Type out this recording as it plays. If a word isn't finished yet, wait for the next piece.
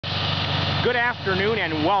Good afternoon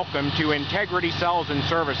and welcome to Integrity Sales and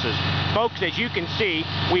Services. Folks, as you can see,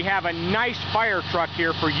 we have a nice fire truck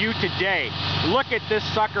here for you today. Look at this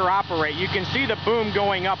sucker operate. You can see the boom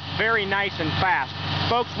going up very nice and fast.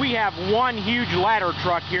 Folks, we have one huge ladder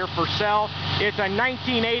truck here for sale. It's a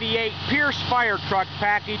 1988 Pierce fire truck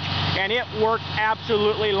package, and it works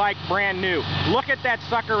absolutely like brand new. Look at that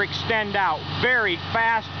sucker extend out. Very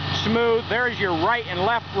fast, smooth. There's your right and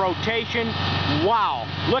left rotation. Wow,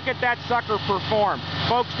 look at that sucker perform.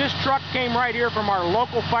 Folks, this truck came right here from our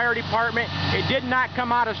local fire department. It did not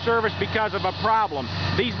come out of service because of a problem.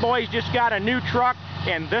 These boys just got a new truck,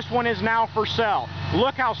 and this one is now for sale.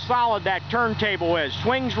 Look how solid that turntable is.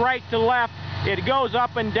 Swings right to left. It goes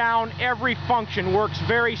up and down. Every function works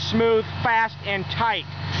very smooth, fast, and tight.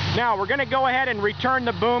 Now, we're going to go ahead and return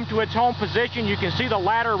the boom to its home position. You can see the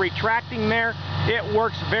ladder retracting there. It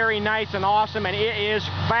works very nice and awesome, and it is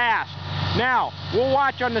fast. Now, we'll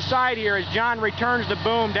watch on the side here as John returns the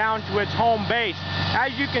boom down to its home base.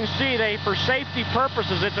 As you can see, for safety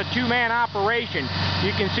purposes, it's a two-man operation.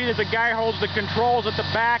 You can see that the guy holds the controls at the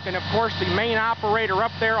back, and of course the main operator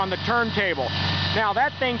up there on the turntable. Now,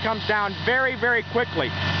 that thing comes down very, very quickly.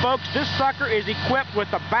 Folks, this sucker is equipped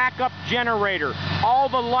with a backup generator. All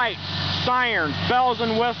the lights, sirens, bells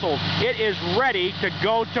and whistles. It is ready to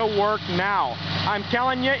go to work now. I'm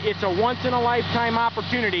telling you, it's a once-in-a-lifetime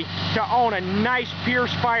opportunity to own a nice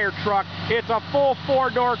Pierce fire truck. It's a full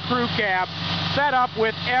four-door crew cab set up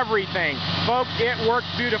with everything. Folks, it works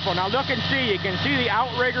beautiful. Now look and see. You can see the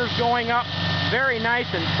outriggers going up very nice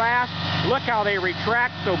and fast. Look how they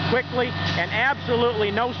retract so quickly, and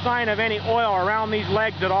absolutely no sign of any oil around these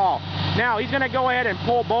legs at all. Now, he's going to go ahead and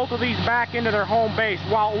pull both of these back into their home base.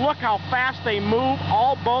 Wow, look how fast they move,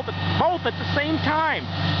 both at the same time.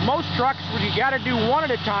 Most trucks, you got to do one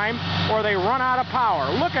at a time or they run out of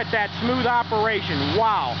power. Look at that smooth operation.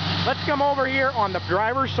 Wow. Let's come over here on the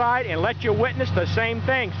driver's side and let you witness the same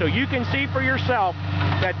thing so you can see for yourself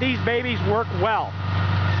that these babies work well.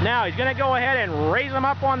 Now, he's going to go ahead and raise them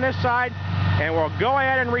up on this side, and we'll go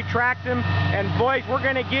ahead and retract them. And boys, we're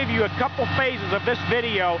going to give you a couple phases of this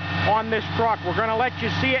video on this truck. We're going to let you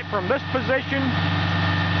see it from this position.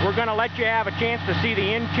 We're going to let you have a chance to see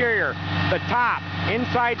the interior, the top,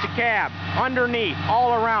 inside the cab, underneath,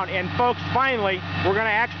 all around. And folks, finally, we're going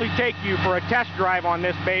to actually take you for a test drive on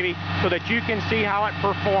this baby so that you can see how it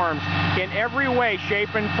performs in every way,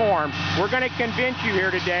 shape, and form. We're going to convince you here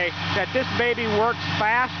today that this baby works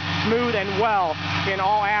fast, smooth, and well in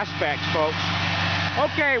all aspects, folks.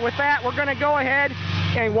 Okay, with that, we're going to go ahead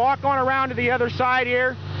and walk on around to the other side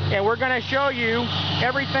here, and we're going to show you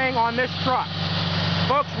everything on this truck.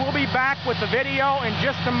 Folks, we'll be back with the video in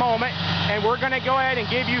just a moment, and we're going to go ahead and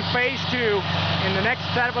give you phase 2 in the next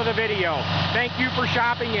step of the video. Thank you for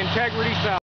shopping Integrity Sales.